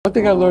One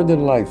thing I learned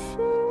in life,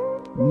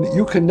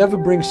 you can never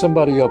bring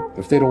somebody up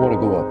if they don't want to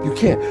go up. You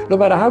can't. No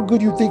matter how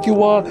good you think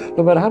you are,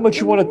 no matter how much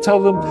you want to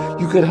tell them,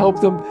 you can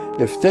help them.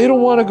 If they don't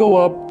want to go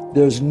up,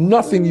 there's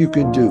nothing you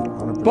can do.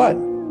 100%.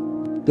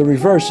 But the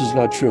reverse is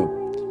not true.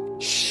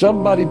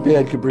 Somebody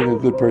bad can bring a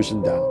good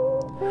person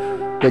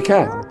down. They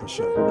can.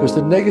 100%. Because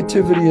the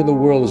negativity in the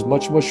world is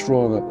much, much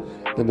stronger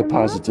than the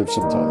positive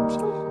sometimes.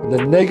 And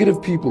the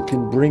negative people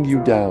can bring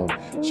you down.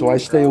 So I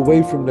stay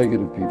away from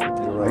negative people.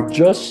 You're right. I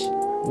just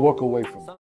walk away from them.